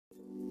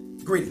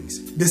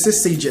Greetings, this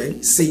is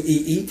CJ,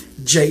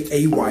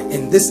 C-E-E-J-A-Y,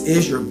 and this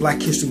is your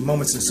Black History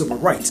Moments in Civil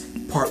Rights,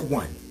 Part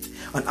 1.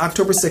 On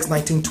October 6,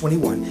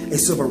 1921, a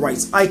civil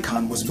rights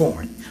icon was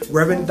born.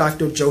 Reverend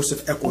Dr.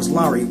 Joseph Eccles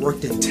Lowery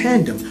worked in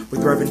tandem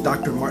with Reverend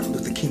Dr. Martin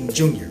Luther King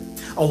Jr.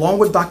 Along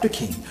with Dr.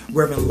 King,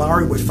 Reverend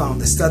Lowery would found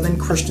the Southern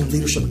Christian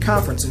Leadership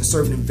Conference and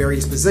served in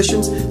various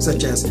positions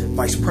such as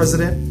Vice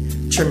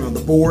President, Chairman of the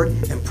Board,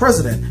 and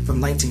President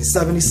from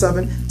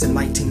 1977 to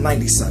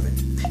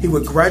 1997. He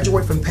would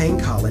graduate from Payne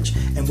College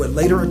and would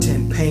later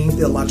attend Payne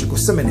Theological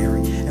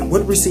Seminary and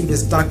would receive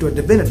his Doctor of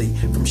Divinity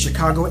from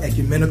Chicago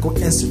Ecumenical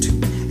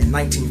Institute. In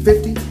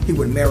 1950, he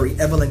would marry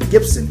Evelyn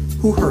Gibson,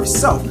 who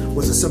herself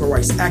was a civil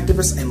rights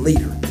activist and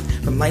leader.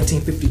 From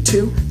 1952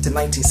 to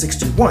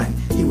 1961,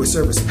 he would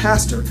serve as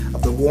pastor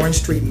of the Warren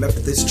Street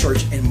Methodist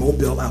Church in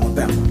Mobile,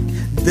 Alabama.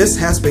 This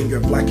has been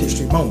your Black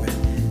History Moment.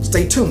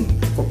 Stay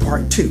tuned for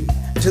Part 2.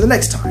 Until the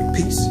next time,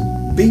 peace,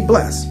 be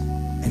blessed,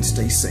 and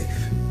stay safe.